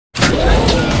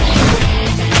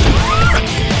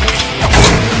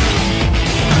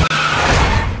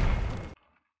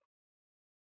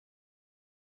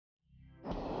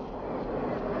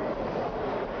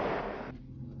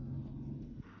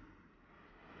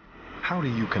How do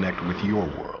you connect with your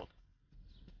world?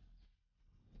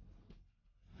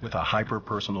 With a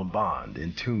hyper-personal bond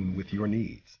in tune with your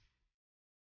needs.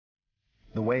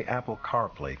 The way Apple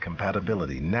CarPlay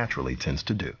compatibility naturally tends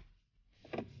to do.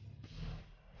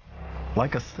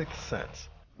 Like a sixth sense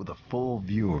with a full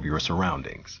view of your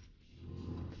surroundings.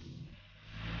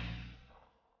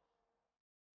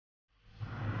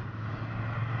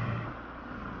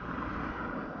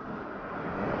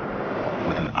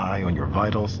 With an eye on your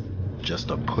vitals,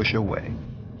 just a push away.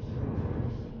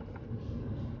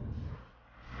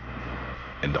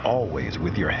 And always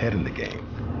with your head in the game,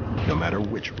 no matter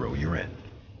which row you're in.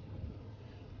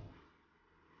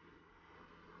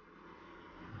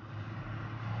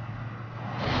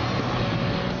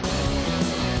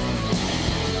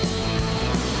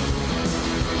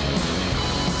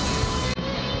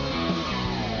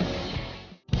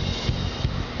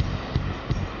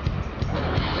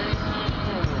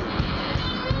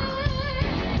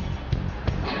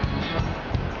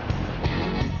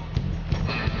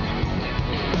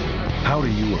 How do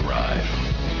you arrive?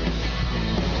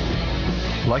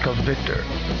 Like a victor,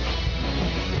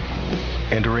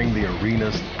 entering the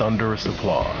arena's thunderous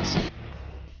applause.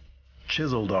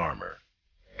 Chiseled armor,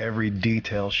 every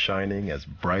detail shining as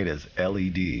bright as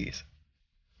LEDs.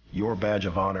 Your badge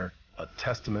of honor, a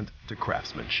testament to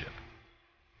craftsmanship.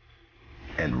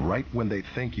 And right when they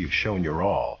think you've shown your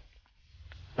all,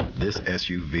 this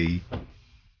SUV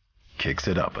kicks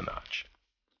it up a notch.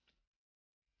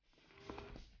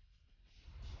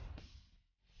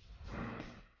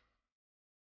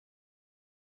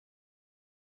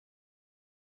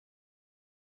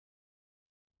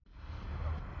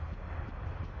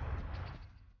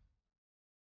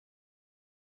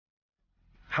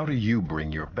 How do you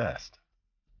bring your best?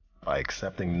 By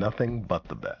accepting nothing but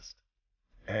the best,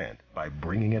 and by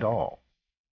bringing it all.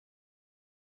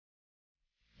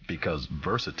 Because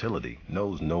versatility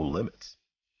knows no limits,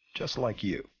 just like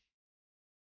you.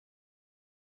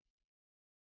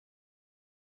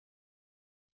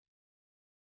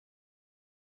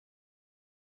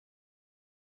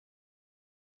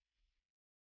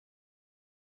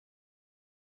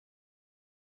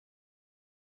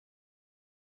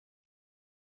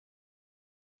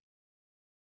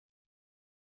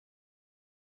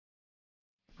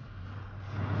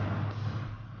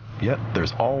 Yet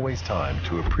there's always time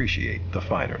to appreciate the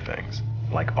finer things,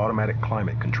 like automatic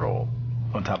climate control,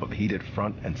 on top of heated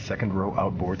front and second row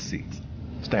outboard seats,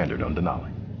 standard on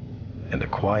Denali, and a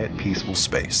quiet, peaceful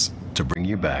space to bring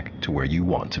you back to where you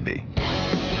want to be.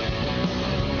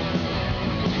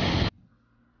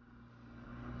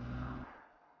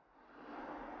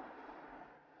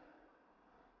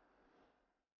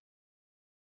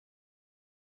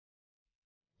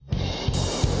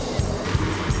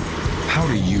 How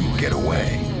do you get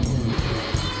away?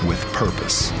 With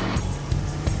purpose.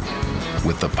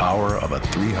 With the power of a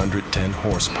 310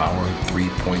 horsepower,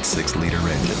 3.6-liter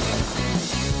engine.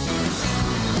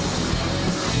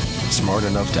 Smart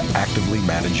enough to actively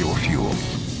manage your fuel.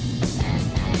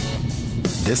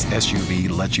 This SUV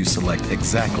lets you select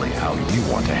exactly how you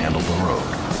want to handle the road.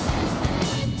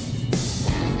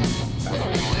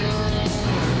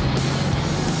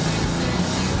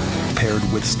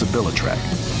 Paired with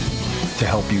StabiliTrak, to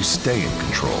help you stay in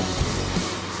control,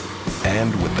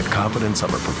 and with the confidence of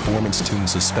a performance-tuned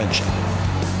suspension,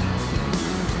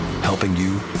 helping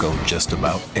you go just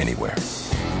about anywhere.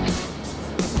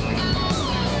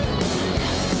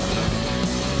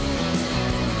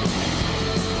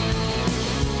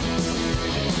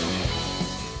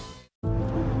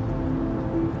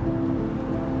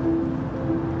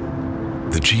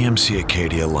 The GMC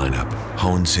Acadia lineup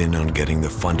hones in on getting the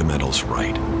fundamentals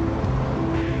right.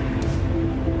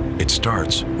 It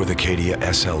starts with Acadia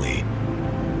SLE,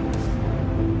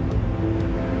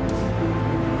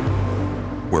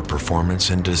 where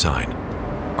performance and design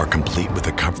are complete with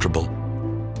a comfortable,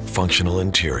 functional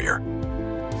interior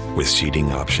with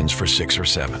seating options for 6 or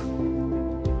 7.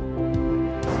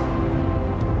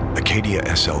 Acadia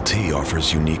SLT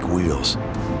offers unique wheels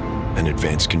and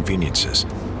advanced conveniences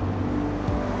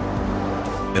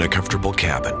and a comfortable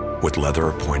cabin with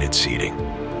leather-appointed seating.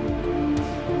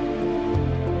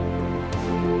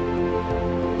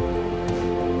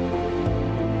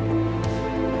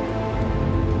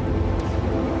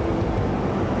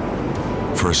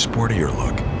 For a sportier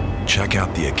look, check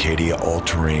out the Acadia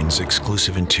All-Terrain's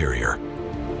exclusive interior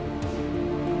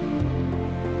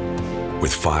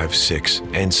with 5, 6,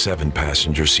 and 7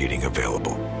 passenger seating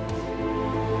available.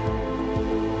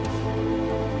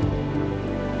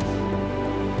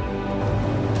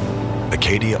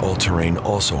 Acadia All-Terrain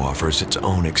also offers its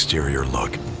own exterior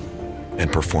look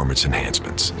and performance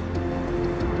enhancements.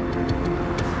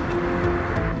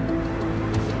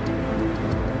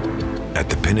 At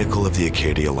the pinnacle of the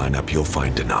Acadia lineup, you'll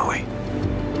find Denali.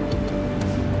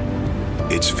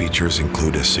 Its features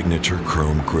include a signature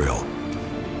chrome grille,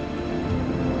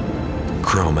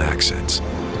 chrome accents,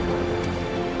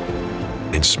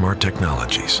 and smart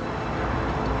technologies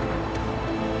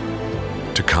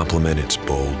to complement its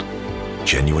bold,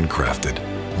 genuine crafted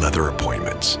leather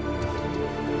appointments.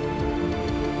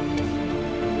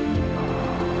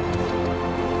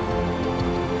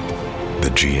 The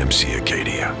GMC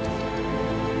Acadia.